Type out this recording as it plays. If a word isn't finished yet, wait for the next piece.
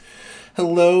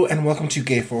Hello and welcome to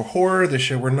Gay for Horror, the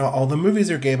show where not all the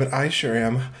movies are gay, but I sure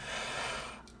am.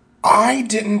 I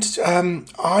didn't,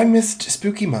 I missed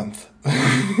Spooky Month.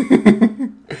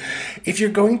 If you're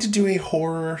going to do a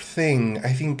horror thing,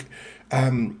 I think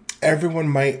everyone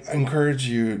might encourage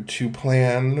you to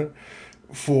plan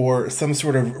for some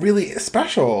sort of really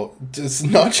special, just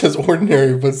not just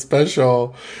ordinary, but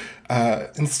special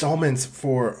installments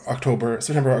for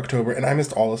September, October, and I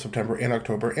missed all of September and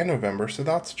October and November, so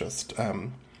that's just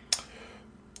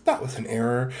that was an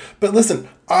error. But listen,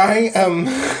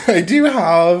 I do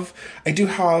have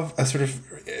a sort of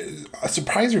a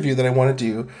surprise review that I want to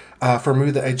do for a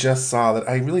movie that I just saw that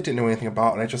I really didn't know anything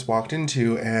about and I just walked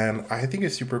into, and I think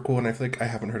it's super cool, and I feel like I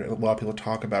haven't heard a lot of people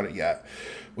talk about it yet,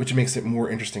 which makes it more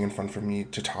interesting and fun for me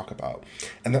to talk about.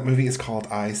 And that movie is called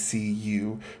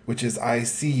ICU, which is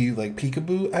ICU like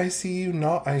peekaboo ICU,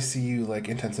 not ICU like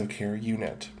intensive care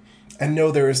unit. And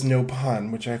no, there is no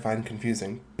pun, which I find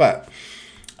confusing. But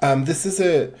this is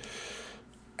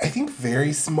I think,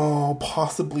 very small,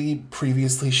 possibly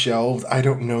previously shelved. I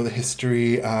don't know the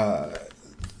history.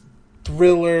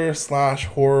 Thriller slash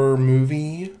horror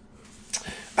movie.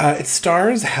 It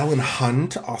stars Helen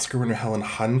Hunt, Oscar winner Helen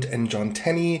Hunt, and John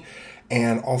Tenney,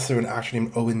 and also an actor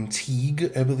named Owen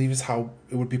Teague, I believe is how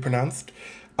it would be pronounced,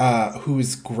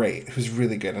 who's great, who's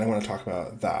really good. And I want to talk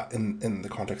about that in the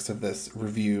context of this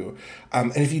review.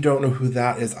 And if you don't know who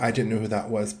that is, I didn't know who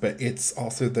that was, but it's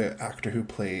also the actor who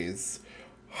plays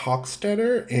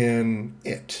Hochstetter in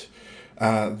It,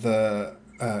 the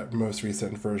most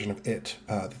recent version of It,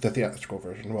 the theatrical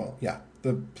version. Well, yeah,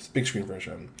 the big screen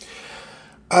version.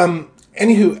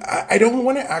 Anywho, I don't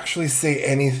want to actually say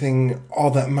anything all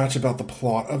that much about the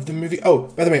plot of the movie. Oh,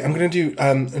 by the way, I'm gonna do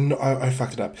no, I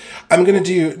fucked it up. I'm gonna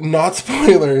do not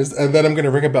spoilers, and then I'm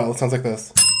gonna ring a bell. It sounds like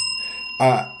this,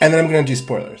 and then I'm gonna do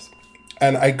spoilers.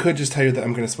 And I could just tell you that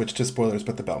I'm going to switch to spoilers,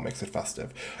 but the bell makes it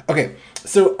festive. Okay,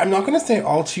 so I'm not going to say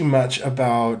all too much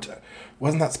about.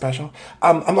 Wasn't that special?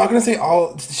 I'm not going to say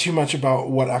all too much about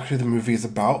what actually the movie is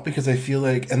about, because I feel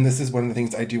like, and this is one of the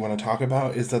things I do want to talk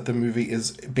about, is that the movie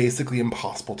is basically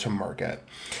impossible to market.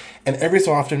 And every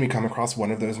so often we come across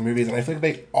one of those movies, and I feel like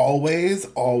they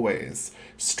always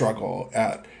struggle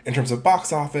in terms of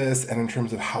box office and in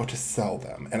terms of how to sell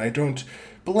them. And I don't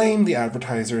blame the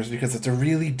advertisers, because it's a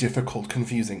really difficult,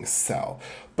 confusing sell.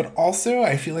 But also,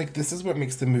 I feel like this is what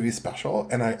makes the movie special,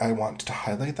 and I want to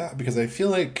highlight that, because I feel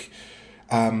like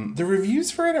the reviews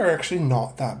for it are actually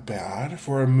not that bad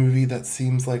for a movie that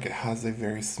seems like it has a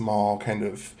very small kind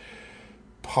of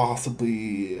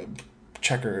possibly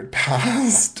checkered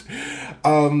past.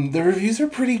 The reviews are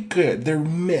pretty good. They're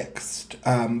mixed.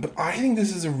 But I think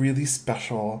this is a really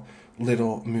special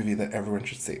little movie that everyone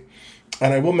should see.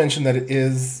 And I will mention that it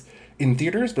is in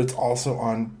theaters, but it's also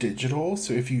on digital.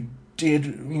 So if you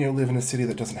did, live in a city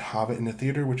that doesn't have it in a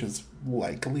theater, which is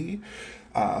likely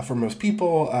for most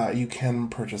people, you can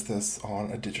purchase this on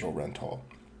a digital rental.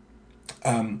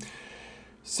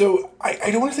 So I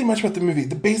don't want to say much about the movie.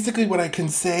 Basically, what I can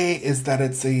say is that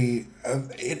it's a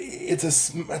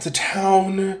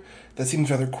town that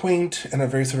seems rather quaint and a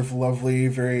very sort of lovely,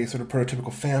 very sort of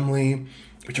prototypical family,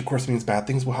 which of course means bad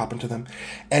things will happen to them,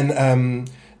 and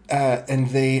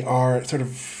they are sort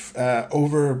of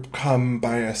overcome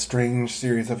by a strange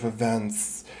series of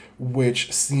events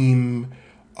which seem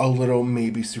a little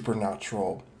maybe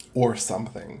supernatural or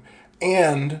something,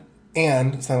 and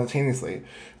simultaneously,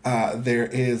 there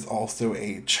is also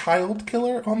a child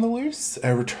killer on the loose,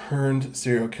 a returned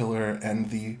serial killer, and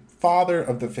the father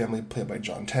of the family, played by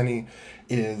John Tenney,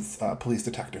 is a police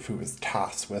detective who is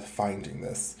tasked with finding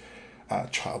this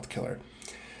child killer.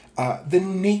 The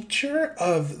nature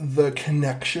of the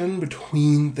connection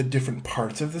between the different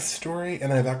parts of the story,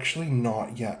 and I've actually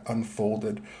not yet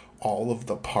unfolded all of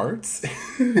the parts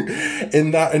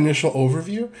in that initial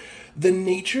overview. The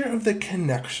nature of the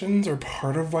connections are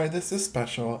part of why this is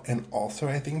special, and also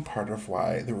I think part of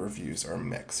why the reviews are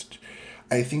mixed.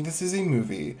 I think this is a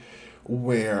movie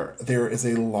where there is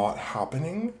a lot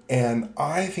happening, and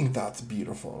I think that's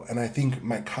beautiful, and I think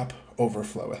my cup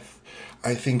overfloweth.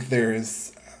 I think there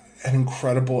is an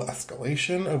incredible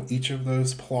escalation of each of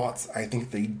those plots. I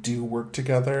think they do work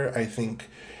together. I think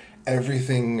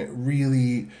everything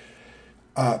really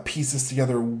pieces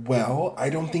together well. I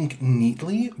don't think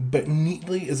neatly, but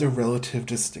neatly is a relative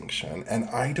distinction, and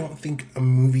I don't think a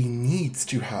movie needs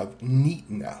to have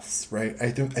neatness, right?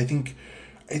 I think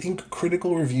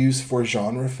critical reviews for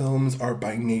genre films are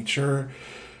by nature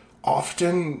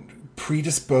often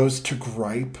predisposed to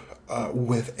gripe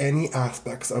with any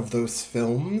aspects of those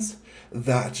films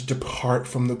that depart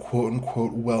from the quote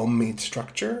unquote well made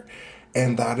structure.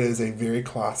 And that is a very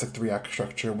classic three-act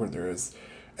structure where there is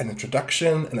an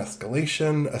introduction, an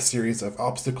escalation, a series of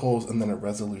obstacles, and then a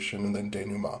resolution, and then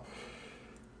denouement.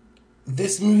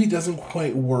 This movie doesn't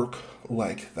quite work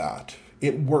like that.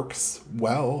 It works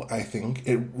well, I think.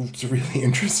 It's really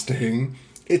interesting.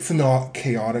 It's not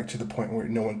chaotic to the point where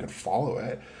no one could follow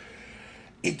it.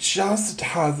 It just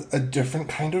has a different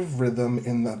kind of rhythm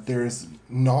in that there's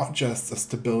not just a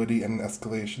stability and an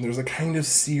escalation. There's a kind of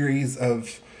series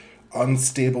of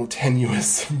unstable,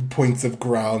 tenuous points of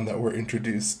ground that we're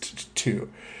introduced to.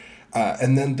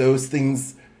 And then those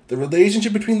things, the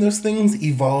relationship between those things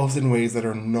evolves in ways that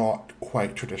are not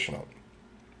quite traditional.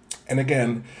 And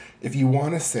again, if you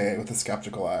want to say with a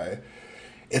skeptical eye,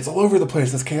 it's all over the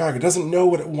place, it's chaotic, it doesn't know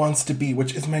what it wants to be,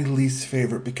 which is my least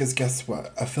favorite, because guess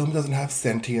what? A film doesn't have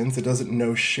sentience, it doesn't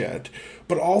know shit.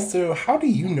 But also, how do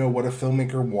you know what a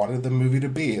filmmaker wanted the movie to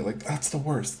be? Like, that's the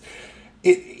worst.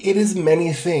 It is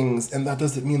many things, and that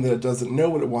doesn't mean that it doesn't know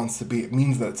what it wants to be. It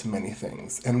means that it's many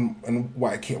things. And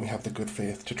why can't we have the good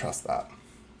faith to trust that?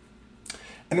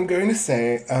 And I'm going to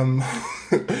say, I'm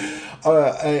not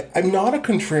a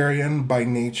contrarian by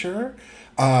nature,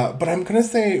 but I'm going to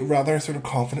say rather sort of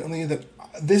confidently that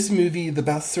this movie, the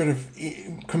best sort of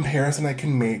comparison I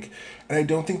can make, and I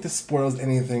don't think this spoils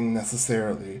anything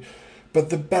necessarily, but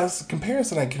the best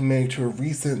comparison I can make to a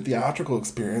recent theatrical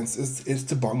experience is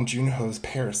to Bong Joon-ho's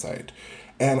Parasite.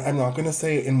 And I'm not going to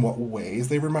say in what ways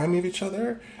they remind me of each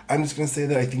other. I'm just going to say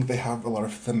that I think they have a lot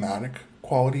of thematic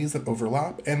qualities that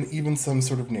overlap, and even some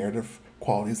sort of narrative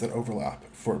qualities that overlap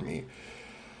for me.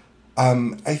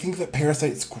 I think that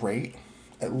Parasite's great.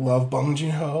 I love Bong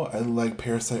Joon-ho. I like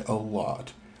Parasite a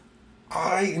lot.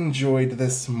 I enjoyed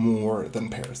this more than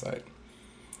Parasite,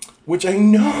 which I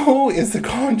know is a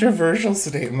controversial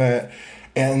statement.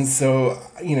 And so,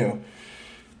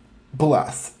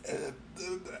 bless.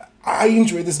 I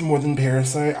enjoyed this more than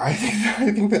Parasite. I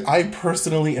think that I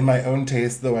personally, in my own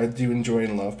taste, though I do enjoy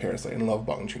and love Parasite and love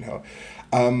Bong Joon-ho,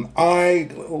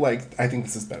 I think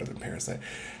this is better than Parasite.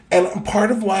 And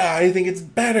part of why I think it's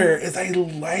better is I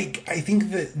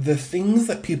think that the things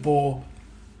that people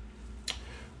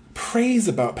praise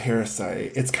about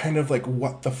Parasite, it's kind of like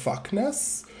what the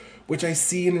fuckness, which I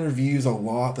see in reviews a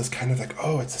lot. This kind of like,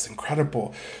 oh, it's this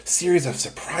incredible series of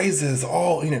surprises,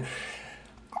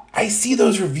 I see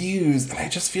those reviews and I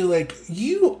just feel like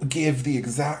you give the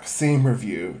exact same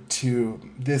review to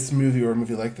this movie or a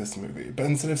movie like this movie, but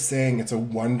instead of saying it's a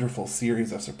wonderful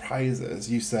series of surprises,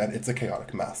 you said it's a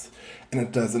chaotic mess and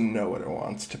it doesn't know what it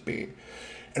wants to be.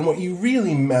 And what you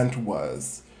really meant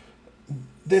was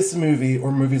this movie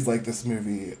or movies like this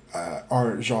movie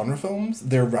are genre films.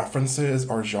 Their references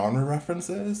are genre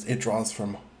references. It draws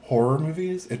from horror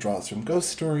movies. It draws from ghost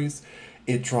stories.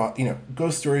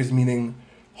 Ghost stories meaning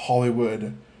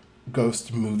Hollywood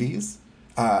ghost movies.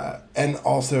 And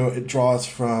also it draws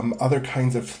from other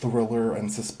kinds of thriller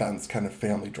and suspense kind of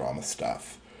family drama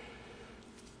stuff.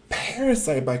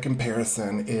 Parasite, by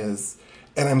comparison, is,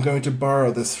 and I'm going to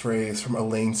borrow this phrase from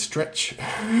Elaine Stritch,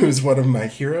 who's one of my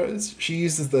heroes. She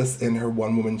uses this in her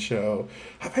one-woman show.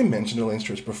 Have I mentioned Elaine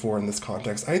Stritch before in this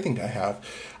context? I think I have.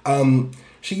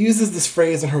 She uses this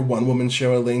phrase in her one-woman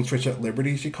show, Elaine Stritch at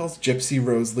Liberty. She calls Gypsy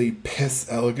Rose Lee piss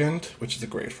elegant, which is a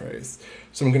great phrase.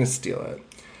 So I'm going to steal it.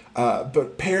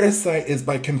 But Parasite is,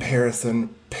 by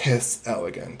comparison, piss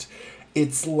elegant.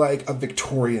 It's like a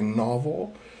Victorian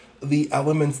novel. The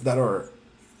elements that are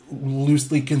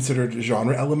loosely considered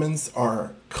genre elements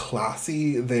are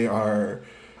classy. They are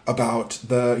about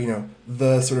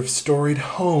the sort of storied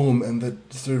home and the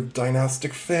sort of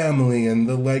dynastic family and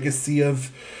the legacy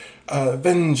of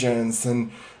vengeance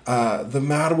and the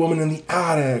mad woman in the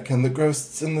attic and the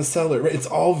ghosts in the cellar. It's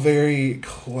all very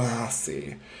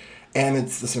classy, and the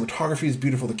cinematography is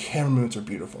beautiful. The camera movements are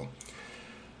beautiful.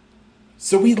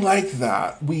 So we like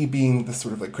that. We being the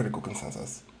sort of like critical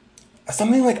consensus.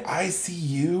 Something like I See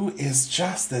You is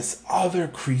just this other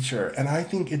creature, and I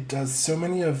think it does so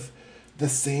many of the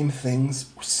same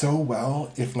things so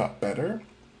well, if not better.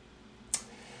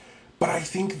 But I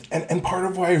think, and part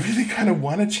of why I really kind of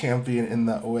want to champion in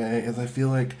that way is I feel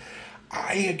like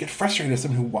I get frustrated as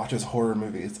someone who watches horror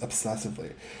movies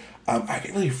obsessively. I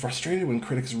get really frustrated when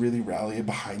critics really rally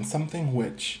behind something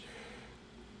which,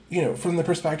 from the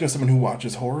perspective of someone who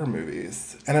watches horror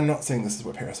movies, and I'm not saying this is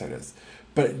what Parasite is,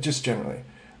 but just generally,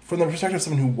 from the perspective of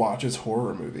someone who watches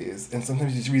horror movies, and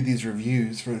sometimes you read these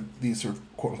reviews for these sort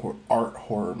of quote-unquote art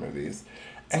horror movies,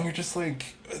 and you're just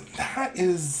like, that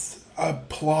is a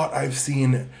plot I've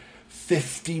seen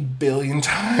 50 billion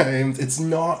times. It's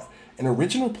not an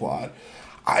original plot.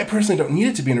 I personally don't need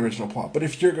it to be an original plot, but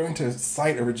if you're going to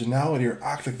cite originality or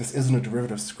act like this isn't a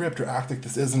derivative script or act like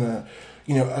this isn't a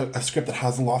script that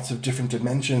has lots of different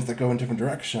dimensions that go in different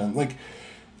directions, like,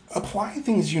 apply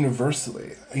things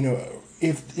universally.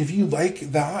 If you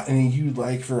like that and you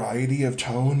like variety of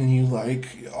tone and you like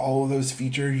all of those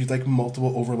features, you like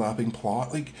multiple overlapping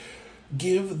plot, like,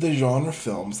 give the genre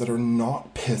films that are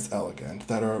not piss elegant,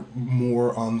 that are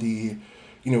more on the,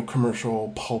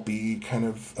 commercial pulpy kind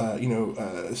of,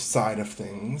 side of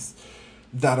things,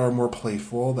 that are more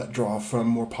playful, that draw from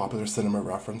more popular cinema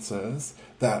references,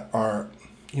 that are,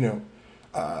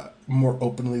 more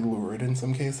openly lurid in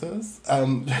some cases.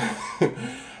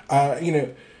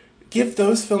 Give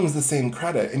those films the same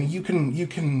credit, and you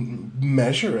can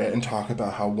measure it and talk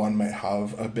about how one might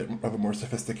have a bit of a more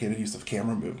sophisticated use of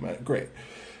camera movement. Great,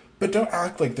 but don't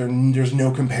act like there's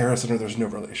no comparison or there's no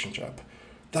relationship.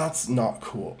 That's not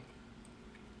cool.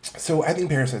 So I think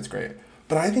Parasite's great,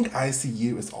 but I think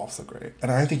ICU is also great, and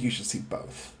I think you should see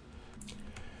both.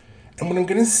 And what I'm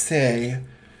gonna say,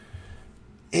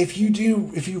 if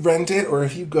you rent it or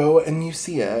if you go and you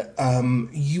see it,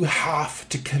 you have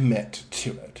to commit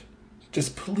to it.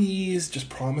 Just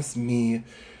promise me,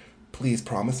 please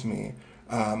promise me,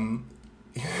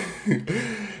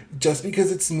 just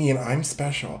because it's me and I'm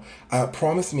special,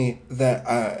 promise me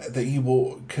that you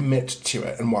will commit to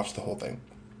it and watch the whole thing.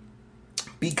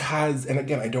 Because, and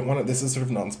again, I don't want to, this is sort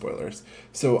of non-spoilers,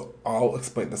 so I'll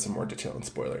explain this in more detail in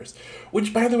spoilers.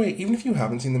 Which, by the way, even if you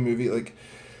haven't seen the movie, like,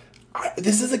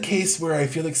 this is a case where I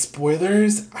feel like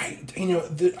spoilers, I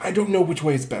don't know which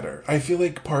way is better. I feel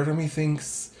like part of me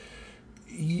thinks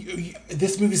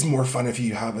this movie's more fun if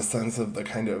you have a sense of the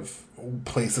kind of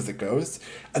places it goes.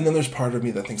 And then there's part of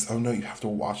me that thinks, oh no, you have to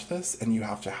watch this and you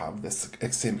have to have this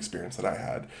same experience that I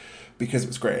had because it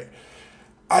was great.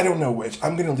 I don't know which.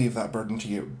 I'm going to leave that burden to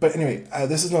you. But anyway,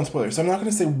 this is non-spoiler, so I'm not going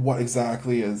to say what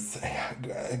exactly I'm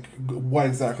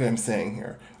saying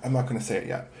here. I'm not going to say it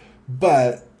yet.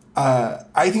 But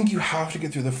I think you have to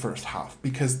get through the first half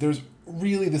because this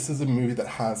is a movie that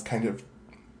has kind of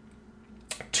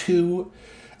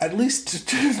at least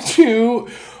two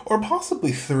or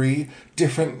possibly three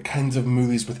different kinds of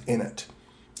movies within it.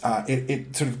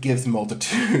 It sort of gives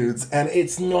multitudes, and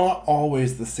it's not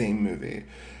always the same movie.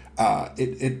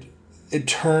 It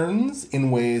turns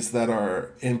in ways that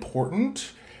are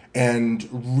important and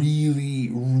really,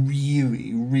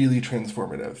 really, really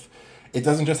transformative. It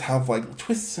doesn't just have like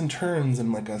twists and turns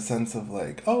and like a sense of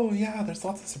like, oh yeah, there's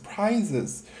lots of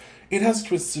surprises. It has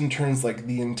twists and turns like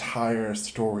the entire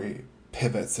story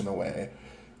pivots in a way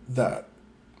that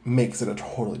makes it a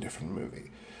totally different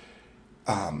movie.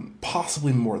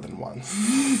 Possibly more than one.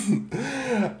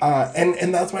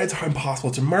 And that's why it's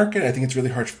impossible to market. I think it's really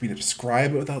hard for me to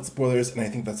describe it without spoilers, and I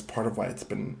think that's part of why it's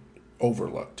been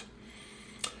overlooked.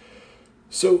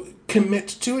 So commit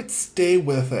to it, stay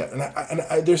with it.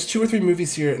 And there's 2 or 3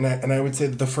 movies here, and I would say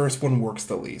that the first one works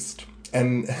the least.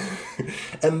 And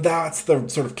and that's the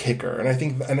sort of kicker. And I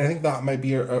think that might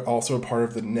be also a part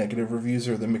of the negative reviews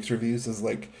or the mixed reviews is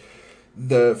like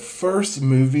the first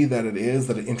movie that it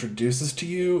introduces to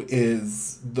you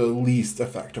is the least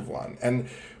effective one. And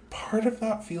part of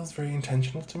that feels very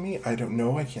intentional to me. I don't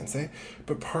know, I can't say.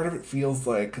 But part of it feels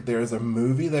like there's a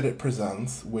movie that it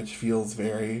presents which feels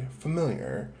very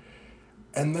familiar.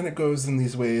 And then it goes in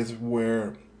these ways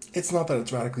where it's not that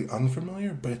it's radically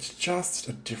unfamiliar, but it's just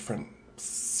a different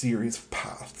series of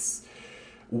paths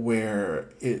where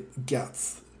it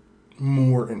gets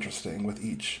more interesting with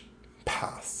each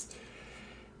pass.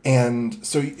 And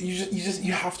so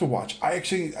you have to watch. I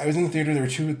was in the theater, there were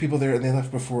 2 people there and they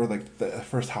left before like the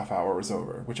first half hour was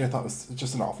over, which I thought was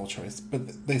just an awful choice,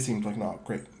 but they seemed like not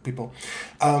great people.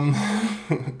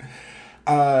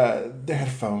 They had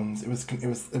phones. It was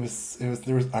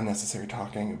there was unnecessary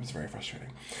talking. It was very frustrating.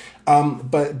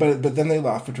 But then they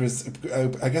left, which was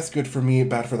I guess good for me,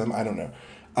 bad for them. I don't know.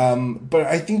 But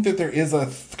I think that there is a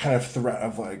kind of threat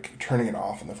of like turning it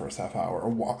off in the first half hour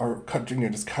or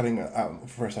just cutting it out in the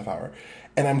first half hour.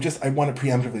 And I want to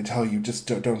preemptively tell you, just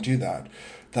don't do that.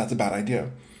 That's a bad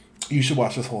idea. You should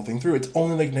watch this whole thing through. It's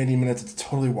only like 90 minutes. It's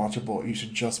totally watchable. You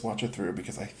should just watch it through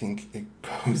because I think it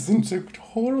goes into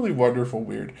totally wonderful,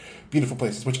 weird, beautiful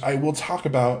places, which I will talk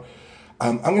about.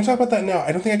 I'm going to talk about that now.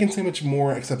 I don't think I can say much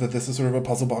more except that this is sort of a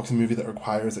puzzle box movie that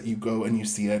requires that you go and you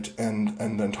see it and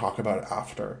then talk about it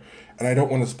after. And I don't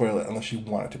want to spoil it unless you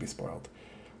want it to be spoiled.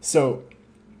 So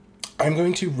I'm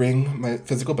going to ring my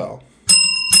physical bell.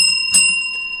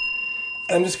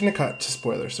 And I'm just going to cut to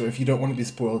spoilers. So if you don't want to be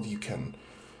spoiled, you can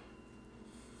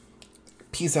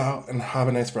peace out and have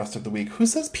a nice rest of the week. Who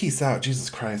says peace out? Jesus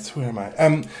Christ, who am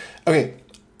I? Okay.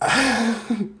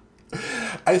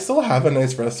 I still have a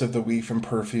nice rest of the week from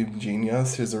Perfume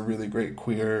Genius, who's a really great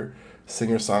queer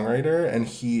singer songwriter, and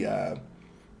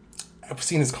I've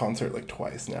seen his concert like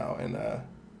twice now, and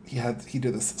he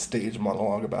did this stage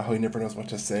monologue about how he never knows what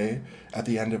to say at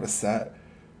the end of a set,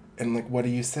 and like, what do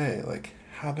you say? Like,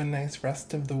 have a nice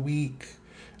rest of the week.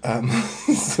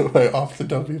 So I often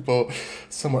tell people,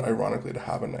 somewhat ironically, to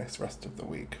have a nice rest of the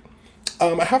week.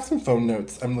 I have some phone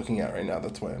notes I'm looking at right now.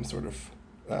 That's why I'm sort of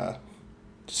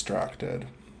distracted.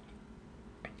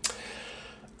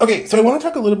 Okay, so I want to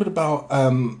talk a little bit about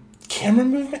camera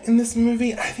movement in this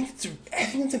movie. I think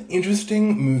it's an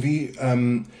interesting movie.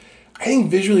 I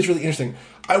think visually it's really interesting.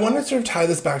 I want to sort of tie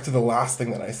this back to the last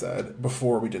thing that I said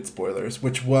before we did spoilers,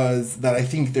 which was that I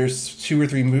think there's 2 or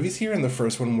 3 movies here, and the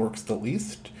first one works the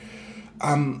least.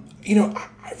 I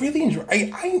really enjoy.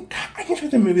 I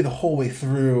enjoyed the movie the whole way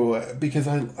through because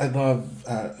I love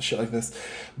shit like this.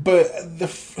 But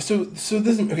so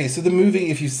the movie,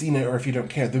 if you've seen it or if you don't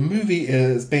care, the movie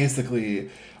is basically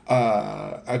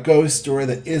a ghost story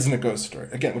that isn't a ghost story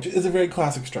again, which is a very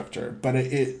classic structure. But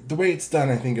the way it's done,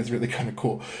 I think, is really kind of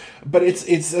cool. But it's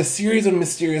a series of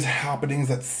mysterious happenings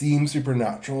that seem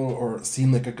supernatural or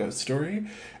seem like a ghost story,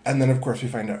 and then of course we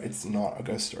find out it's not a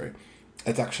ghost story.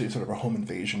 It's actually sort of a home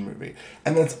invasion movie.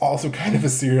 And then it's also kind of a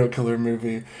serial killer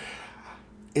movie.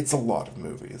 It's a lot of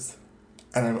movies.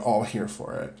 And I'm all here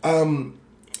for it.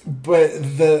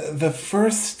 But the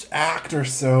first act or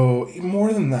so,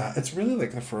 more than that, it's really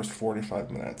like the first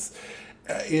 45 minutes,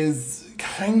 is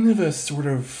kind of a sort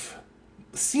of,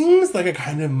 seems like a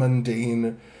kind of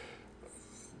mundane,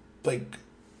 like,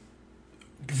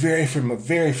 very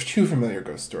too familiar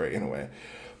ghost story in a way.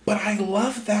 But I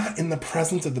love that in the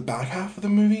presence of the back half of the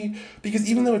movie, because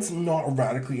even though it's not a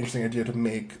radically interesting idea to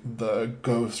make the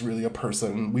ghost really a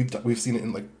person, we've seen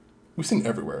it we've seen it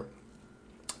everywhere.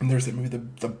 And there's that movie,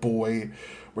 the Boy,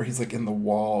 where he's like in the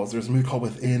walls. There's a movie called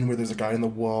Within, where there's a guy in the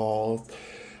walls.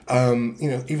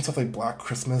 Even stuff like Black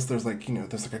Christmas, there's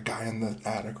there's like a guy in the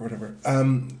attic or whatever.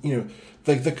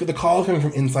 Like the call coming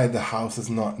from inside the house is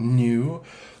not new.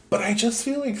 But I just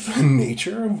feel like the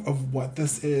nature of what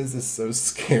this is so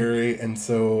scary and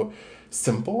so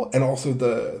simple, and also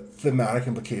the thematic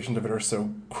implications of it are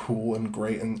so cool and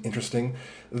great and interesting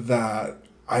that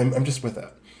I'm just with it.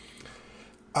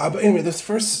 But anyway, this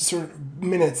first sort of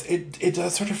minutes, it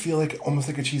does sort of feel like almost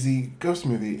like a cheesy ghost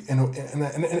movie, and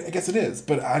I guess it is.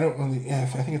 But I don't really. Yeah,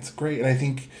 I think it's great, and I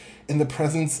think in the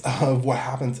presence of what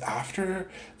happens after,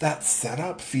 that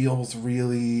setup feels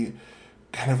really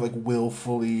kind of like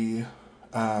willfully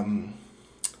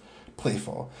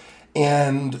playful.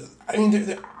 And I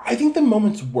mean, I think the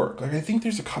moments work. Like, I think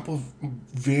there's a couple of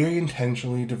very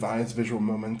intentionally devised visual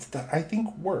moments that I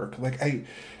think work. Like, I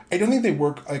don't think they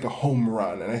work like a home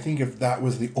run. And I think if that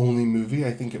was the only movie,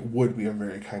 I think it would be a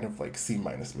very kind of like C-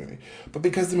 movie. But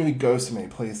because the movie goes to many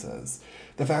places,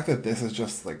 the fact that this is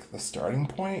just like the starting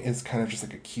point is kind of just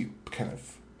like a cute kind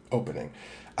of opening.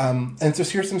 And so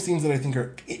here's some scenes that I think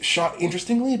are shot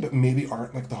interestingly, but maybe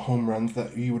aren't like the home runs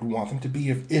that you would want them to be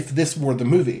if this were the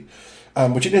movie,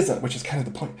 which it isn't, which is kind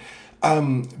of the point.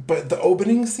 But the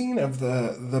opening scene of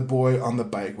the boy on the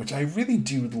bike, which I really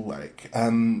do like,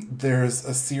 there's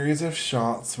a series of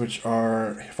shots which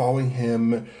are following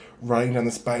him riding down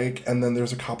this bike, and then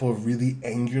there's a couple of really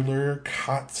angular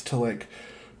cuts to like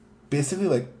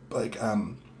basically like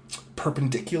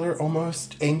perpendicular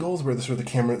almost angles where the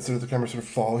camera sort of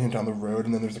following him down the road,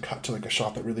 and then there's a cut to like a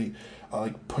shot that really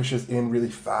like pushes in really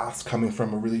fast, coming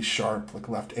from a really sharp like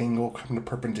left angle, coming to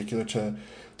perpendicular to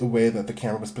the way that the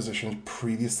camera was positioned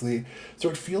previously. So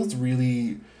it feels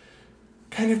really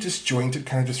kind of disjointed,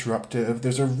 kind of disruptive.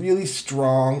 There's a really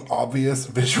strong, obvious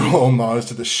visual homage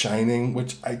to The Shining,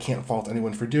 which I can't fault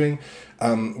anyone for doing,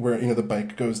 where the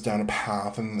bike goes down a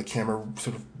path and the camera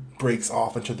sort of breaks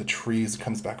off into the trees and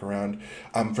comes back around.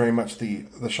 Very much the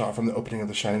shot from the opening of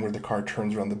The Shining where the car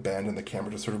turns around the bend and the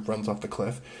camera just sort of runs off the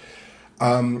cliff.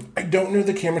 I don't know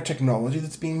the camera technology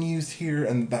that's being used here,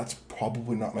 and that's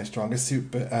probably not my strongest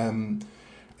suit, but I'm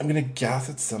gonna guess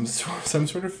it's some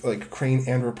sort of like crane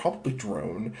and or probably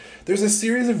drone. There's a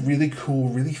series of really cool,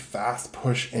 really fast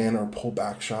push in or pull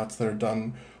back shots that are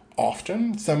done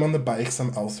often, some on the bike,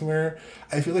 some elsewhere.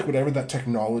 I feel like whatever that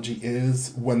technology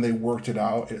is, when they worked it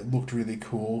out, it looked really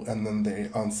cool, and then they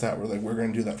on set were like, we're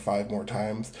going to do that 5 more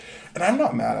times, and I'm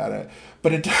not mad at it,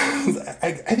 but it does.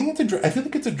 I think I feel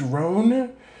like it's a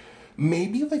drone,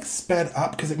 maybe like sped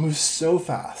up because it moves so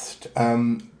fast.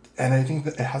 And I think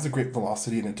that it has a great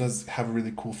velocity, and it does have a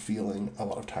really cool feeling a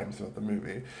lot of times throughout the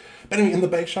movie. But anyway, in the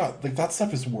bike shot, like that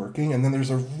stuff is working, and then there's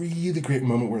a really great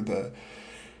moment where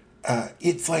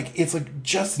it's like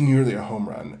just nearly a home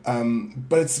run.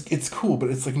 But it's cool, but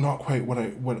it's like not quite what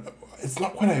it's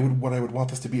not quite what I would want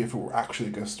this to be if it were actually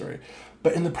a ghost story.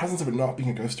 But in the presence of it not being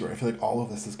a ghost story, I feel like all of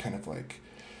this is kind of like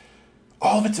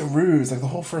all of it's a ruse. Like the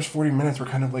whole first 40 minutes were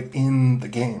kind of like in the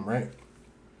game, right?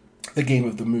 The game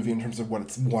of the movie in terms of what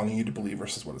it's wanting you to believe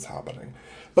versus what is happening.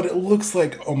 But it looks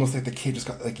like almost like the kid just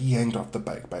got like yanked off the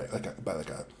bike by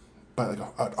an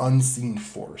unseen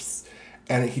force,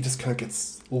 and he just kind of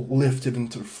gets lifted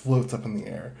and sort of floats up in the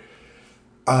air.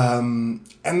 And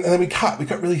then we cut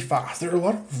really fast. There are a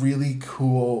lot of really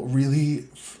cool, really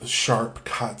sharp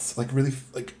cuts, like really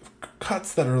like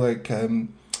cuts that are like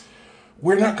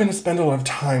we're not going to spend a lot of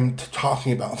time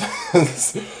talking about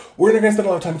this. We're not going to spend a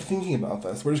lot of time thinking about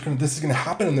this. We're just going to, this is going to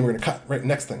happen, and then we're going to cut right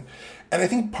next thing. And I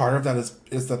think part of that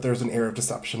is that there's an air of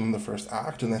deception in the first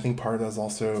act, and I think part of that is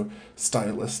also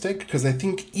stylistic, because I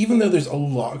think even though there's a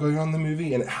lot going on in the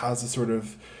movie, and it has a sort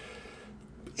of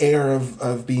air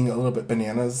of being a little bit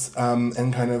bananas,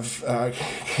 and kind of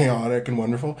chaotic and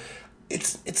wonderful,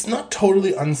 it's not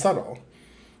totally unsubtle.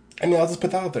 I mean, I'll just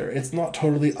put that out there. It's not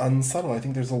totally unsubtle. I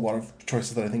think there's a lot of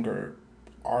choices that I think are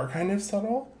kind of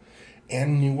subtle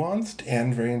and nuanced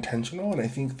and very intentional. And I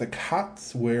think the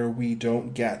cuts where we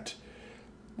don't get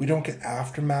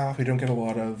aftermath, we don't get a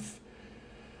lot of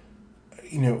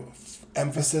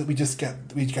emphasis. We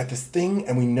get this thing,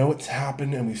 and we know it's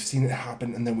happened, and we've seen it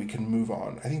happen, and then we can move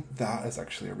on. I think that is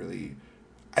actually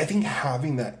I think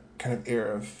having that kind of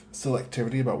air of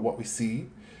selectivity about what we see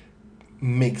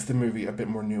makes the movie a bit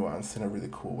more nuanced in a really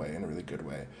cool way, in a really good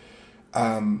way.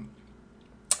 And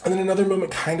then another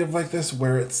moment kind of like this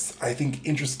where it's, I think,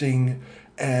 interesting,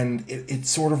 and it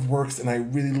sort of works, and I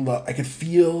could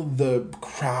feel the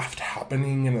craft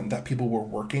happening and that people were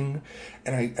working,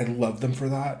 and I love them for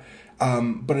that.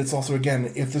 But it's also,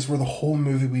 again, if this were the whole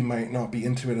movie, we might not be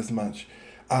into it as much.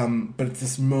 But it's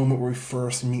this moment where we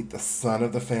first meet the son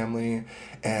of the family,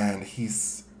 and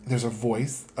there's a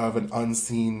voice of an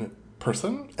unseen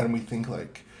person, and we think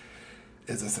like,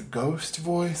 is this a ghost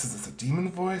voice? Is this a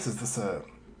demon voice? Is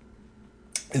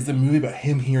the movie about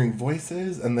him hearing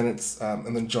voices? And then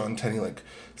and then John Tenney like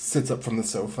sits up from the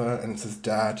sofa, and it's his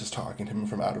dad just talking to him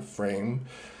from out of frame.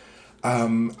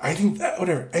 I think that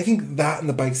whatever. I think that and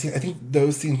the bike scene. I think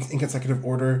those scenes in consecutive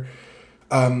order.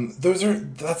 That's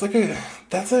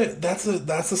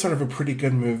a sort of a pretty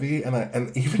good movie,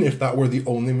 and even if that were the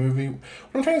only movie, what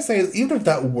I'm trying to say is, even if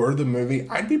that were the movie,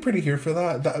 I'd be pretty here for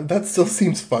that. That still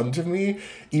seems fun to me,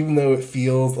 even though it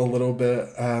feels a little bit,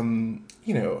 I don't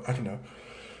know.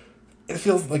 It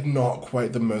feels like not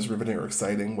quite the most riveting or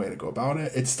exciting way to go about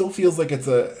it. It still feels like it's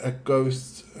a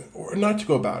ghost, or not to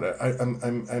go about it.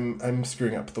 I'm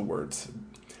screwing up the words.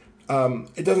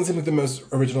 It doesn't seem like the most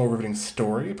original, riveting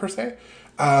story per se,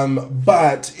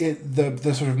 but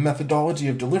the sort of methodology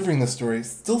of delivering the story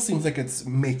still seems like it's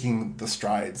making the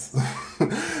strides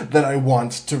that I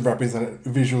want to represent it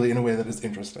visually in a way that is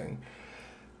interesting.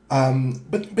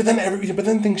 But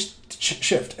then things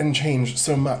shift and change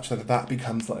so much that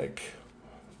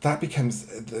becomes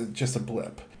just a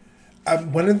blip.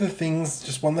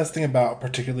 Just one last thing about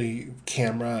particularly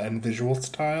camera and visual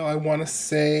style, I want to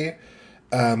say.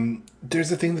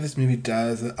 There's a thing that this movie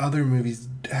does that other movies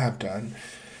have done,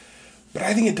 but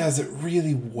I think it does it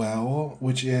really well,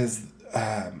 which is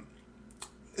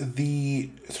the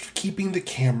sort of keeping the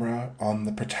camera on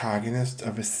the protagonist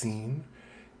of a scene,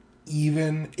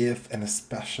 even if and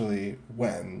especially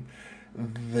when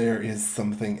there is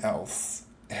something else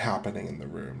happening in the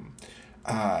room.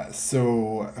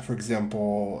 So, for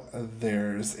example,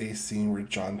 there's a scene where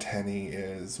John Tenney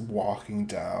is walking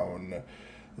down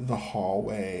the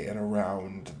hallway and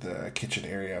around the kitchen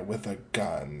area with a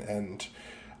gun, and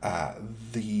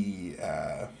the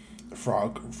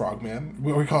frogman.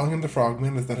 What are we calling him? The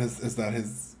frogman? Is that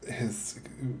his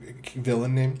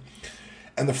villain name?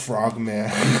 And the frogman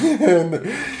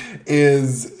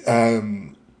is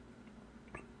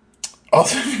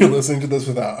also, if you're listening to this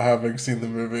without having seen the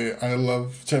movie, I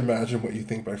love to imagine what you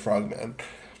think by frogman.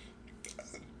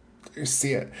 You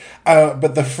see it.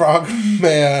 But the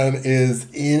frogman is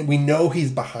in. We know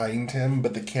he's behind him,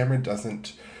 but the camera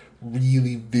doesn't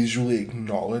really visually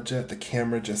acknowledge it. The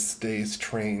camera just stays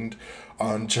trained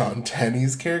on John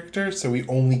Tenney's character, so we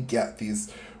only get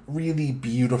these really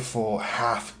beautiful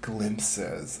half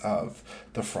glimpses of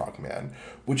the frogman,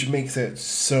 which makes it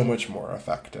so much more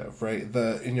effective, right?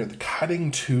 The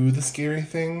cutting to the scary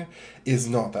thing is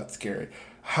not that scary.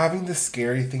 Having the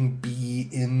scary thing be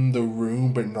in the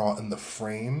room but not in the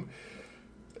frame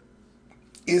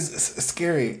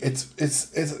scary. It's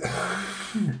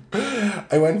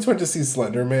I once went to see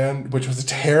Slender Man, which was a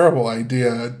terrible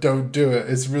idea. Don't do it.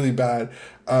 It's really bad.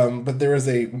 But there was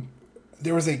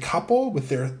a couple with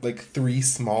their like three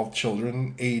small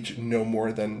children, age no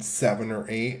more than 7 or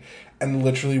 8, and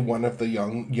literally one of the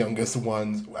youngest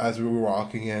ones, as we were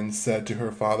walking in, said to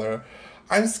her father,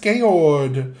 "I'm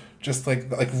scared," just like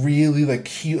really like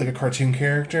cute, like a cartoon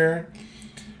character.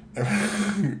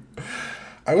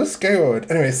 I was scared.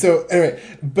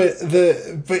 But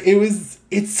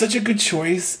it's such a good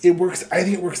choice. It works. I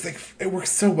think it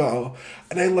works so well,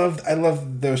 and I love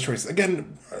those choices.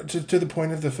 Again, to the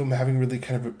point of the film having really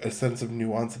kind of a sense of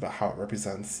nuance about how it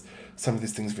represents some of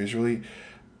these things visually.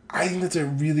 I think that's a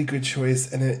really good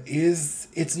choice, and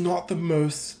it's not the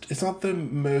most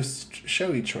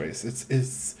showy choice.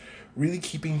 It's really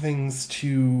keeping things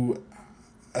to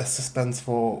a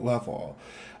suspenseful level.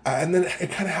 And then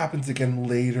it kind of happens again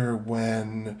later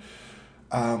when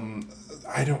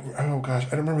I don't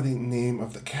remember the name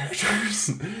of the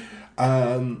characters.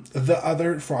 The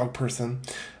other frog person,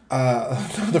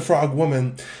 the frog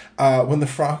woman, when the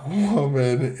frog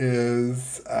woman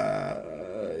is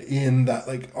in that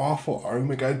like awful oh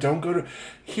my god, don't go to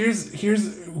here's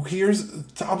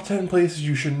top 10 places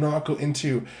you should not go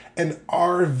into: an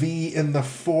RV in the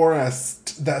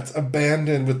forest that's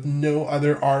abandoned with no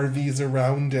other RVs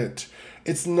around it.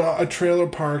 It's not a trailer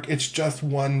park, it's just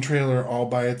one trailer all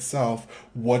by itself.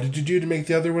 What did you do to make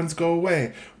the other ones go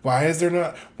away? Why is there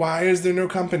no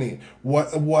company? Why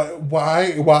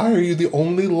are you the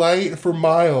only light for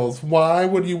miles? Why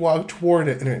would you walk toward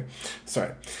it? Anyway,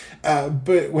 sorry.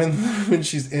 But when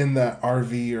she's in that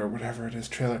RV or whatever it is,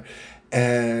 trailer,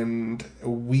 and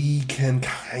we can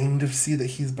kind of see that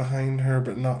he's behind her,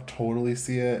 but not totally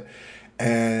see it.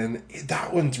 And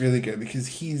that one's really good because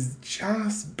he's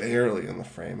just barely in the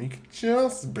frame. You can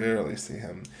just barely see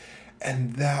him.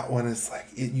 And that one is like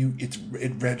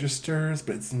it registers,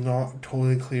 but it's not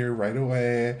totally clear right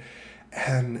away.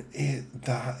 And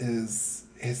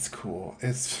it's cool.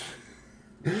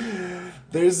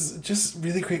 There's just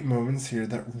really great moments here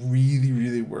that really,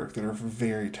 really work, that are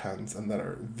very tense and that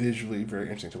are visually very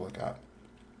interesting to look at.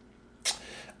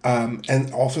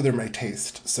 And also they're my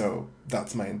taste, so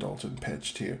that's my indulgent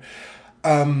pitch too.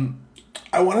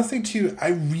 I want to say too, I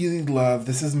really love,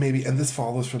 this is maybe, and this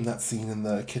follows from that scene in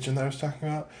the kitchen that I was talking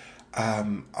about.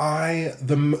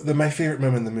 My favorite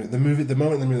moment in the moment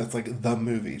in the movie that's like the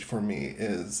movie for me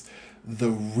is the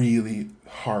really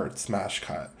hard smash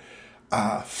cut.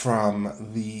 From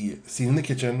the scene in the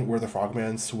kitchen where the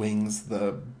frogman swings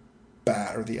the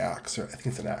bat or the axe, or I think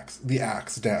it's an axe, the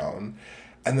axe down,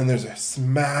 and then there's a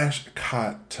smash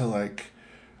cut to like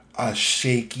a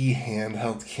shaky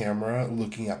handheld camera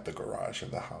looking at the garage of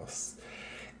the house.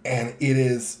 And it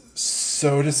is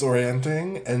so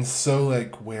disorienting and so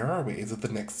like, where are we? Is it the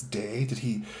next day? Did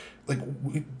he, like,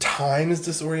 time is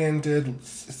disoriented,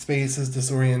 space is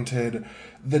disoriented,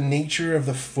 the nature of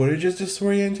the footage is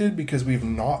disoriented because we've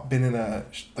not been in a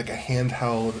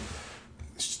handheld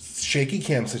shaky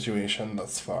cam situation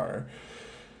thus far.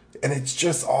 And it's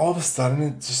just all of a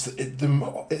sudden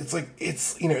it's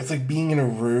like being in a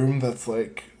room that's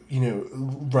like,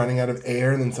 running out of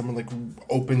air, and then someone like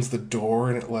opens the door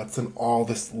and it lets in all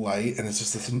this light, and it's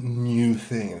just this new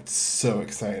thing. It's so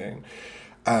exciting.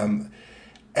 And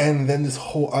then this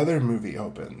whole other movie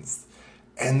opens,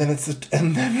 and then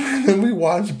then we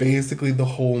watch basically the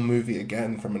whole movie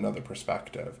again from another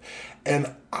perspective.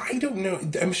 And I don't know,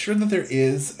 I'm sure that there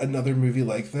is another movie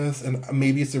like this, and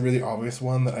maybe it's a really obvious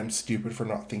one that I'm stupid for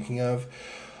not thinking of.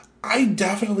 I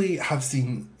definitely have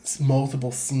seen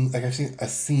multiple scenes, like I've seen a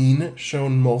scene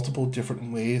shown multiple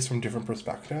different ways from different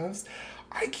perspectives.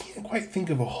 I can't quite think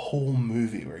of a whole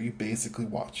movie where you basically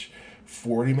watch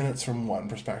 40 minutes from one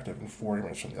perspective and 40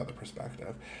 minutes from the other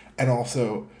perspective. And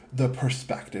also, the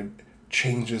perspective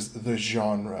changes the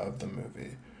genre of the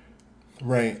movie.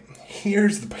 Right?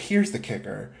 Here's the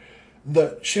kicker.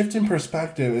 The shift in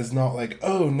perspective is not like,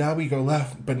 oh, now we go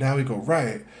left, but now we go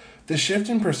right. The shift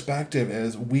in perspective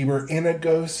is, we were in a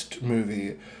ghost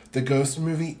movie. The ghost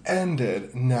movie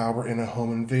ended. Now we're in a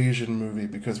home invasion movie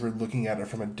because we're looking at it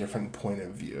from a different point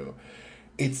of view.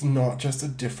 It's not just a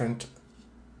different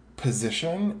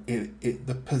position.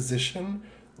 The position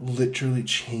literally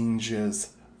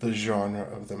changes the genre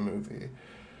of the movie.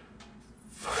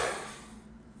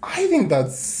 I think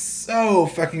that's so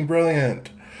fucking brilliant.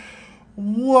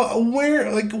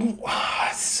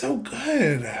 It's so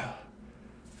good.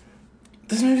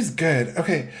 This movie's good.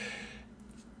 Okay.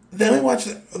 Then we watch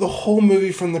the whole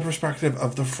movie from the perspective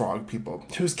of the frog people,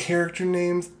 whose character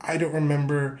names I don't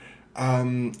remember.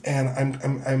 And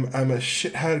I'm a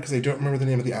shithead because I don't remember the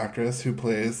name of the actress who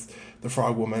plays the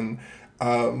frog woman.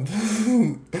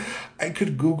 I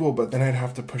could Google, but then I'd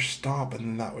have to push stop,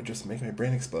 and that would just make my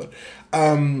brain explode.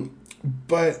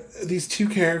 But these two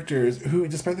characters, who,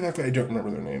 despite the fact that I don't remember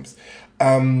their names,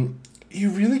 you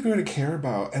really grow to care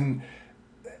about, and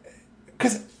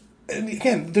because,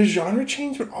 again, the genre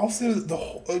changed, but also the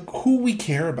whole, like, who we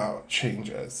care about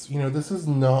changes. You know, this is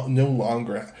no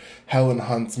longer Helen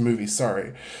Hunt's movie.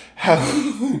 Sorry,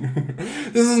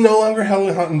 this is no longer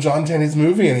Helen Hunt and John Tenney's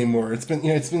movie anymore. It's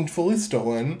been fully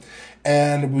stolen,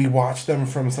 and we watch them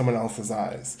from someone else's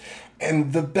eyes.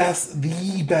 And the best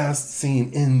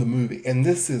scene in the movie, and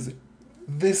this is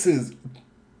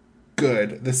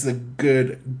good. This is a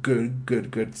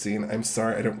good scene. I'm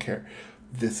sorry, I don't care.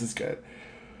 This is good.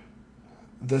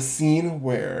 The scene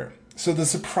where, so the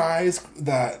surprise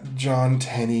that John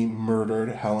Tenney murdered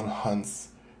Helen Hunt's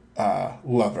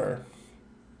lover,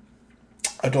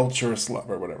 adulterous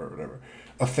lover, whatever,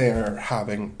 affair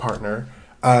having partner.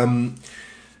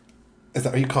 Is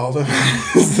that what you called him?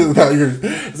 Is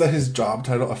that his job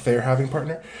title? Affair having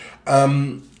partner.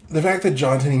 The fact that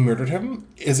John Tenney murdered him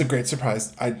is a great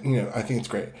surprise. I think it's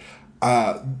great.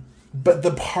 But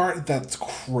the part that's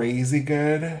crazy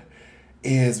good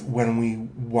is when we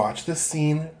watch the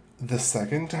scene the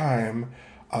second time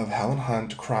of Helen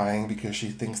Hunt crying because she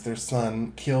thinks their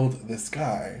son killed this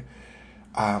guy.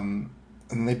 And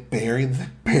they bury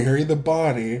the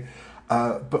body.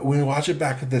 But when we watch it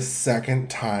back the second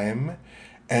time,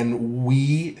 and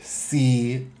we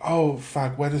see, oh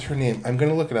fuck, what is her name? I'm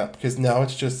gonna look it up because now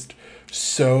it's just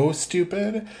so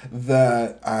stupid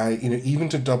that even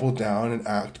to double down and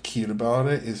act cute about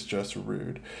it is just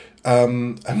rude.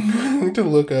 I'm going to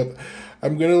look up.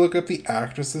 I'm gonna look up the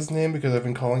actress's name because I've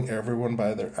been calling everyone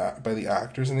by the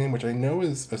actor's name, which I know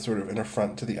is a sort of an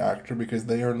affront to the actor because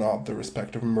they are not the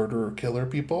respective murderer killer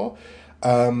people.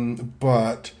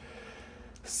 But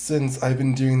since I've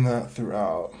been doing that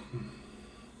throughout,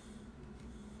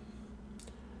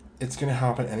 it's gonna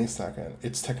happen any second.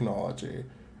 It's technology.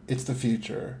 It's the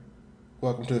future.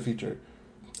 Welcome to the future.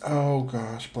 Oh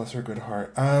gosh, bless her good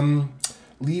heart.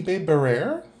 Libe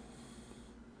Barrere?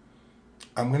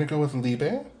 I'm gonna go with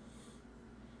Libe.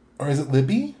 Or is it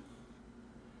Libby?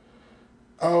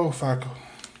 Oh fuck.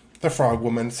 The Frog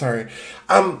Woman, sorry.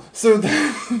 We're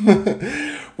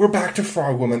back to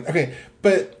Frog Woman. Okay,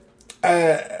 but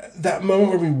that moment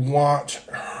where we watch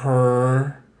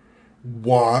her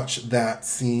watch that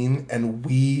scene, and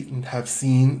we have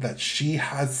seen that she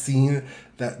has seen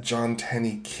that John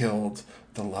Tenney killed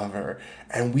the lover,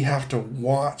 and we have to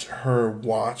watch her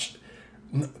watch,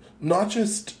 not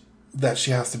just that she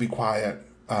has to be quiet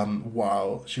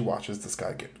while she watches this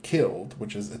guy get killed,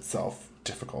 which is itself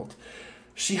difficult.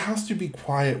 She has to be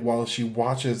quiet while she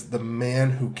watches the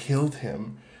man who killed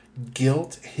him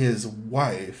guilt his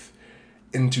wife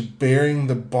into burying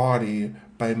the body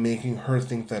by making her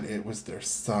think that it was their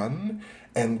son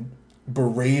and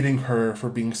berating her for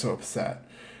being so upset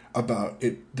about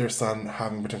their son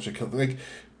having potentially killed. Like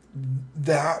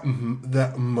that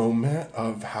moment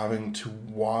of having to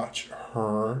watch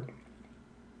her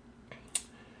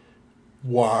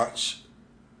watch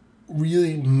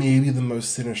really maybe the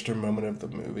most sinister moment of the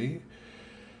movie,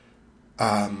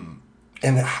 and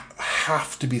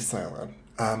have to be silent,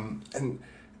 and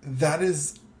that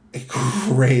is a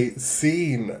great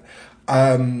scene.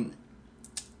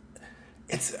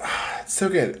 It's so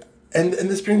good, and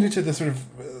this brings me to the sort of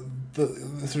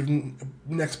the sort of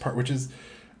next part, which is,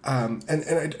 and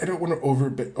I don't want to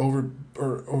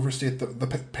overstate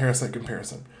the Parasite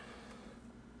comparison.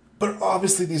 But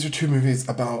obviously, these are two movies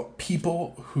about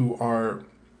people who are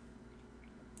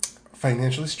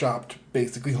financially strapped,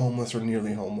 basically homeless or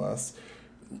nearly homeless,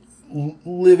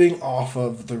 living off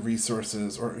of the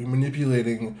resources or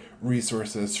manipulating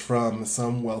resources from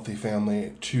some wealthy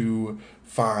family to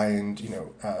find,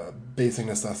 basic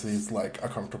necessities like a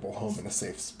comfortable home and a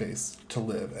safe space to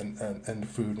live and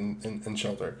food and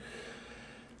shelter.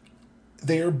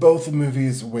 They are both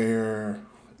movies where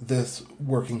this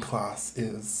working class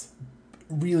is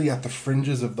really at the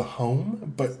fringes of the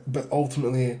home, but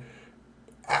ultimately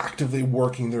actively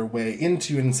working their way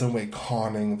into and in some way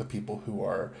conning the people who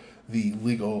are the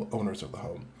legal owners of the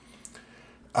home.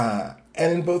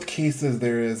 And in both cases,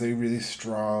 there is a really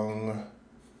strong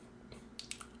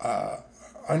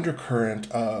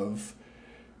undercurrent of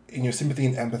sympathy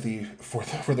and empathy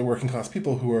for the working class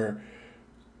people who are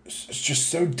just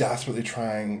so desperately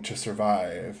trying to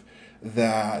survive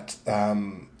that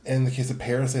in the case of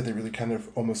Parasite, they really kind of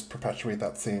almost perpetuate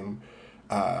that same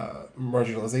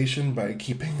marginalization by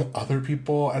keeping other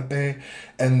people at bay,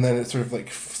 and then it sort of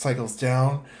like cycles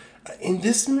down. In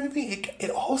this movie,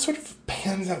 it all sort of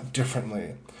pans out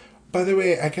differently. By the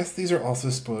way, I guess these are also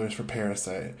spoilers for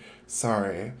Parasite.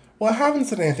 Sorry. Well, I haven't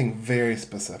said anything very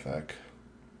specific.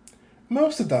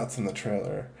 Most of that's in the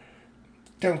trailer.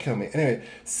 Don't kill me. Anyway,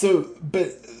 so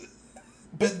but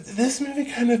this movie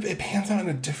kind of it pans out in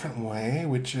a different way,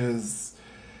 which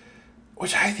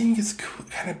I think is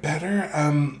kind of better.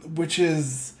 Which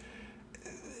is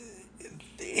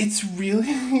it's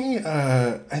really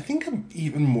I think an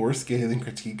even more scathing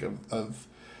critique of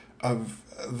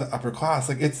the upper class.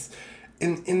 Like it's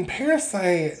in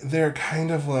Parasite, they're kind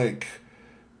of like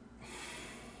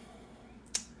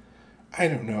I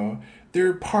don't know.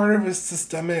 They're part of a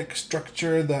systemic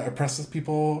structure that oppresses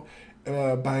people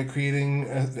by creating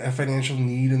a financial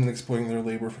need and then exploiting their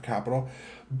labor for capital.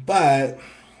 But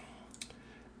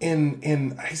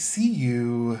in I See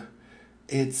You,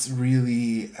 it's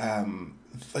really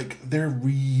like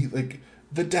like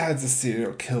the dad's a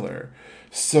serial killer,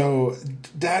 so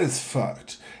dad is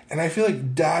fucked. And I feel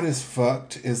like dad is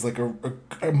fucked is like a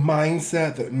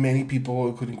mindset that many people,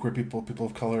 including queer people, people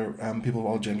of color, people of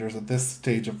all genders at this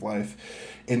stage of life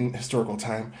in historical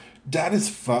time, dad is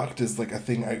fucked is like a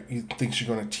thing you think should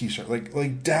go on a t-shirt.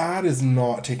 Like dad is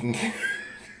not taking care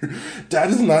Dad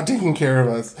is not taking care of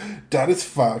us. Dad is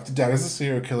fucked. Dad is a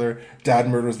serial killer. Dad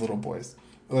murders little boys.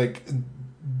 Like,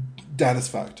 dad is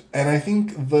fucked. And I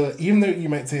think even though you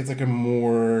might say it's like a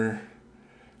more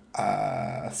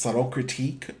subtle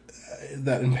critique,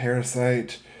 that in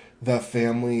Parasite, the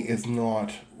family is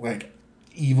not like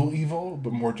evil,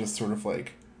 but more just sort of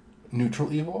like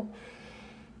neutral evil.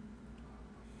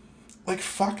 Like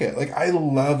fuck it. Like I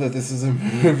love that this is a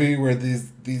movie where these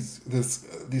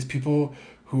people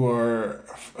who are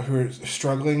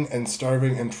struggling and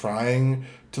starving and trying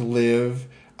to live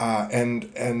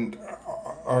and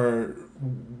are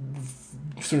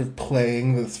sort of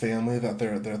playing this family that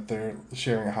they're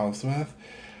sharing a house with.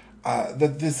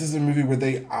 That this is a movie where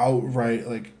they outright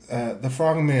like the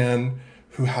frogman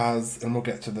who has, and we'll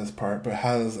get to this part, but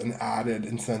has an added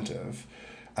incentive,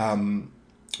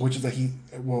 which is that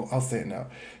I'll say it now.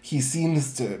 He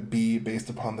seems to be, based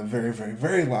upon the very, very,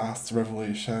 very last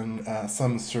revelation,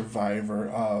 some survivor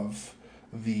of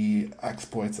the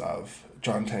exploits of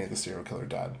John Tenney, the serial killer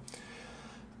dad.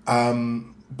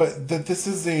 But that this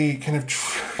is a kind of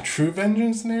true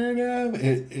vengeance narrative.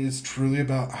 It is truly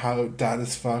about how dad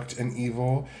is fucked and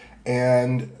evil,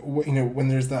 and when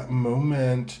there's that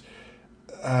moment.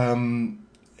 I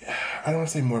don't want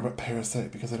to say more about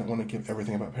Parasite because I don't want to give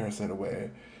everything about Parasite away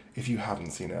if you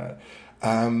haven't seen it.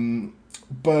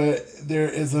 But there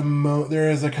is an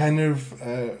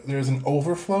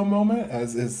overflow moment,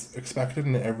 as is expected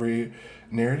in every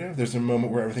narrative. There's a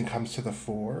moment where everything comes to the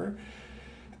fore.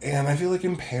 And I feel like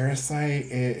in Parasite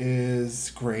it is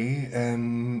great,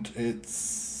 and it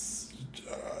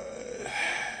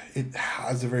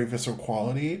has a very visceral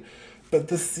quality. But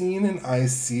the scene in I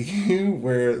See You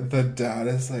where the dad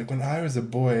is like, when I was a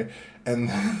boy, and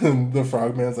the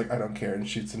frogman's like, I don't care, and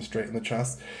shoots him straight in the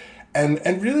chest. And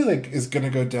really like is gonna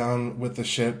go down with the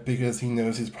ship because he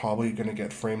knows he's probably gonna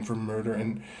get framed for murder,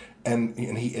 and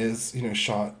he is,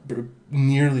 shot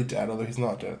nearly dead, although he's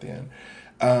not dead at the end.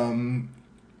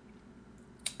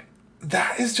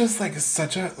 That is just like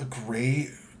such a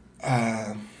great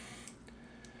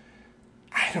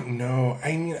I don't know.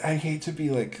 I mean, I hate to be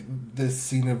like, this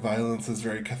scene of violence is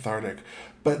very cathartic,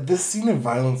 but this scene of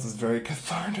violence is very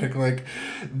cathartic. Like,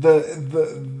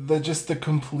 the just the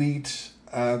complete,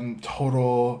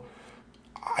 total.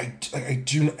 I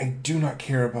do not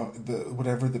care about the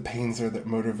whatever the pains are that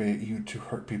motivate you to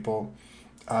hurt people.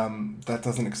 That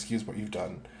doesn't excuse what you've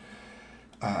done.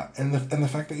 And the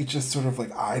fact that you just sort of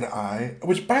like eye to eye,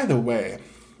 which by the way,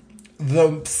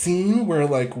 the scene where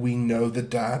like we know the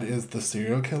dad is the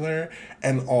serial killer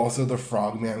and also the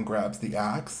frogman grabs the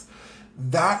axe,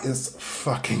 that is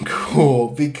fucking cool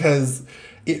because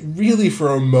it really for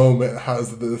a moment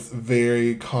has this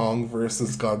very Kong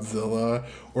versus Godzilla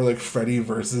or like Freddy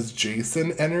versus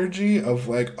Jason energy of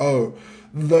like, oh,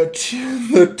 the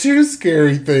two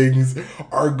scary things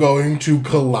are going to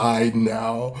collide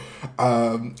now.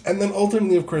 And then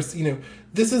ultimately, of course,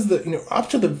 this is the up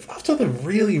to the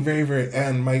really very very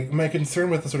end. My concern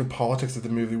with the sort of politics of the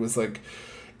movie was like,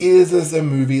 is this a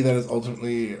movie that is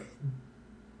ultimately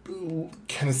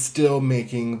kind of still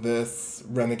making this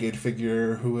renegade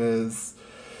figure who is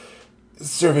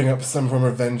serving up some form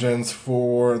of vengeance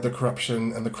for the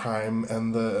corruption and the crime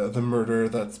and the murder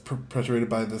that's perpetrated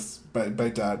by by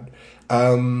dad,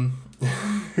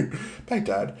 by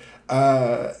dad.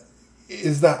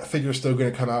 is that figure still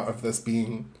going to come out of this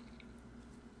being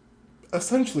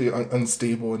essentially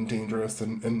unstable and dangerous,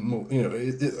 and you know,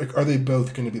 like, are they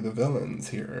both going to be the villains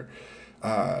here,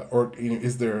 or you know,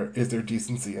 is there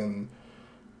decency in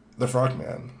the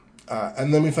Frogman?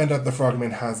 And then we find out the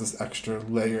Frogman has this extra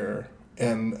layer,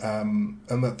 and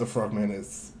that the Frogman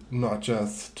is not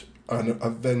just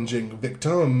avenging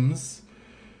victims,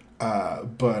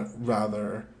 but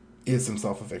rather is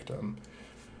himself a victim.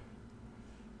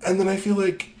 And then I feel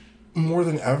like more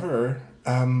than ever,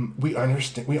 we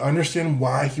understand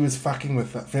why he was fucking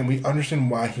with that family. We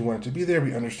understand why he wanted to be there.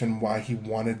 We understand why he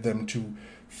wanted them to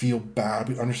feel bad.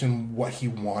 We understand what he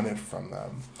wanted from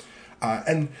them.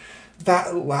 And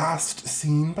that last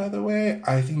scene, by the way,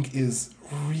 I think is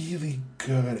really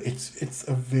good. It's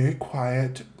a very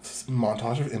quiet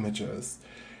montage of images,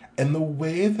 and the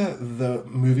way that the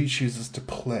movie chooses to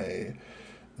play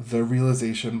the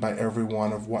realization by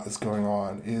everyone of what is going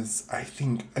on is, I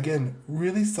think, again,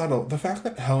 really subtle. The fact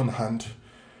that Helen Hunt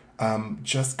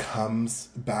just comes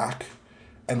back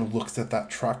and looks at that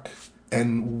truck,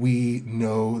 and we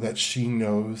know that she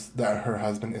knows that her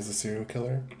husband is a serial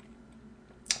killer,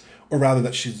 or rather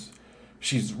that she's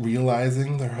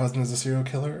realizing that her husband is a serial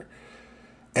killer,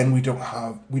 and we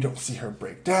don't see her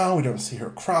break down, we don't see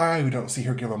her cry, we don't see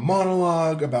her give a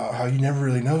monologue about how you never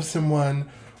really know someone.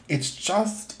 It's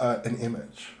just an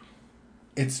image.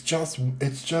 It's just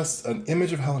an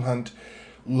image of Helen Hunt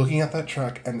looking at that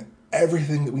truck, and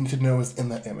everything that we need to know is in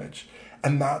that image.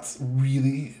 And that's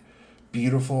really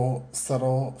beautiful,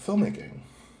 subtle filmmaking.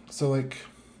 So, like,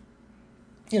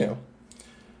 you know,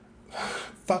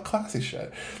 fuck classy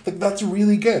shit. Like, that's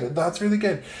really good. That's really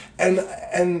good. And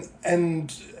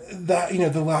that, you know,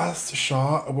 the last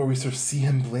shot where we sort of see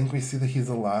him blink, we see that he's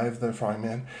alive, the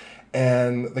Frogman,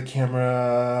 and the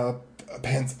camera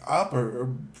pans up, or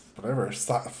whatever,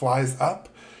 flies up,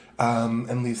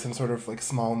 and leaves him sort of like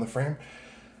small in the frame.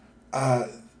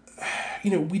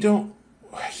 You know,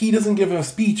 he doesn't give a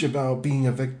speech about being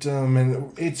a victim,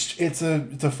 and it's a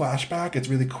flashback. It's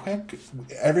really quick.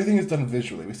 Everything is done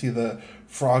visually. We see the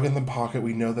frog in the pocket.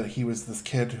 We know that he was this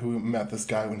kid who met this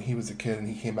guy when he was a kid, and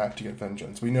he came back to get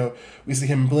vengeance. We see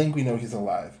him blink. We know he's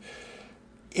alive.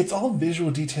 It's all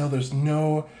visual detail. There's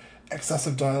no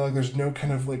excessive dialogue. There's no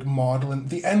kind of like maudlin.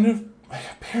 The end of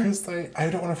Parasite, I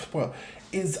don't want to spoil,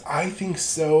 is, I think,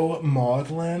 so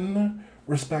maudlin,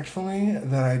 respectfully,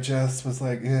 that I just was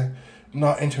like,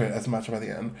 not into it as much by the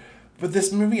end. But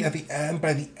this movie, by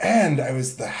the end, I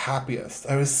was the happiest.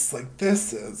 I was like,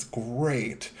 this is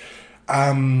great.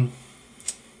 And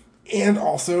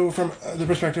also from the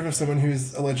perspective of someone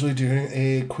who's allegedly doing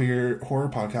a queer horror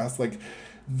podcast, like,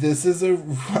 this is a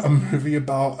movie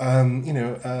about,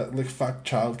 like, fuck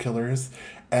child killers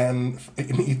and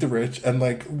eat the rich, and,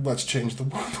 like, let's change the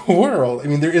world. I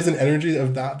mean, there is an energy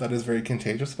of that is very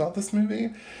contagious about this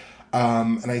movie.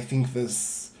 And I think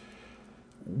this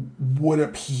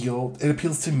it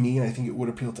appeals to me, and I think it would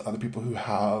appeal to other people who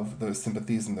have those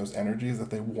sympathies and those energies that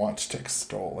they want to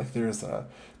extol. Like, there is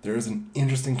an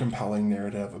interesting, compelling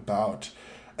narrative about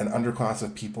an underclass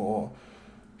of people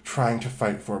trying to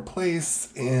fight for a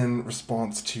place in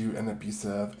response to an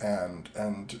abusive and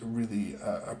really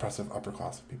oppressive upper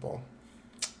class of people.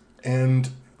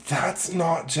 And that's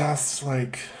not just a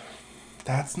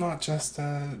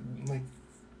like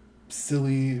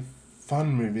silly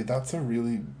fun movie. That's a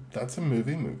movie.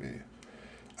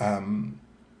 I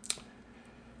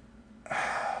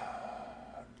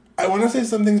want to say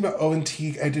some things about Owen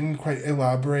Teague. I didn't quite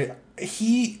elaborate.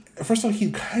 First of all,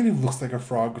 he kind of looks like a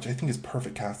frog, which I think is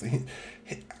perfect casting.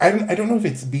 I don't know if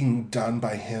it's being done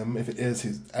by him. If it is,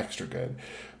 he's extra good.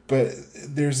 But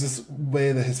there's this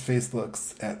way that his face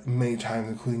looks at many times,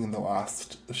 including in the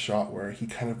last shot, where he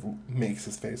kind of makes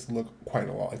his face look quite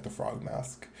a lot like the frog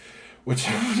mask, which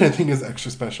I think is extra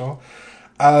special.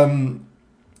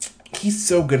 He's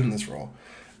so good in this role.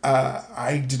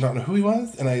 I did not know who he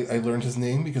was, and I learned his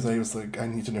name because I was like, I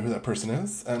need to know who that person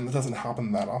is, and it doesn't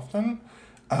happen that often.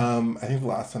 I think the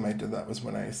last time I did that was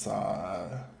when I saw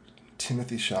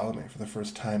Timothée Chalamet for the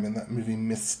first time in that movie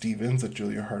Miss Stevens that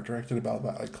Julia Hart directed about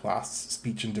that like class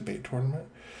speech and debate tournament.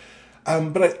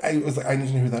 But I was like, I need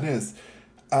to know who that is.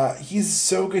 He's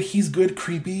so good. He's good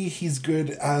creepy. He's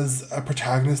good as a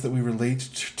protagonist that we relate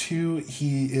to.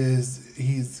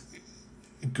 He's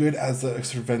good as a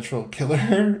sort of vengeful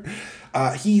killer.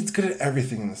 He's good at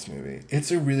everything in this movie. It's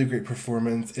a really great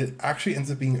performance. It actually ends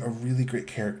up being a really great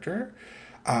character.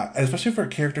 And especially for a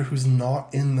character who's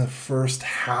not in the first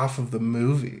half of the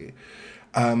movie.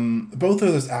 Both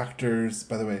of those actors,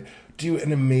 by the way, do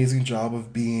an amazing job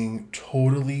of being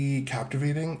totally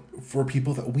captivating for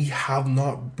people that we have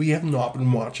not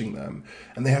been watching them,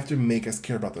 and they have to make us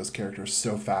care about those characters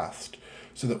so fast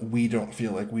so that we don't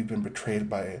feel like we've been betrayed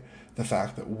by the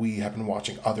fact that we have been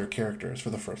watching other characters for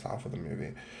the first half of the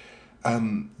movie.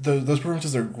 Those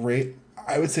performances are great.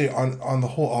 I would say on the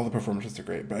whole, all the performances are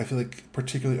great, but I feel like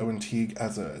particularly Owen Teague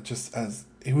as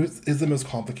is the most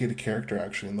complicated character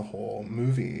actually in the whole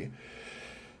movie.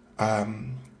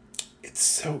 It's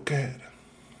so good.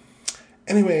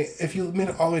 Anyway, if you made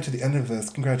it all the way to the end of this,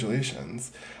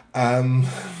 congratulations. Um,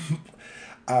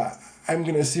 I'm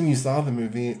going to assume you saw the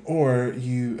movie or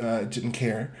you didn't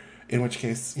care, in which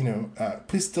case,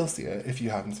 please still see it if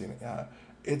you haven't seen it yet.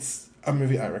 It's a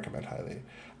movie I recommend highly.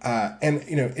 And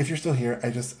if you're still here,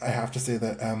 I have to say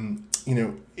that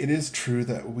it is true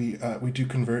that we do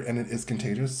convert and it is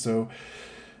contagious. So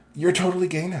you're totally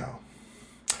gay now.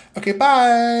 Okay,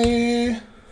 bye.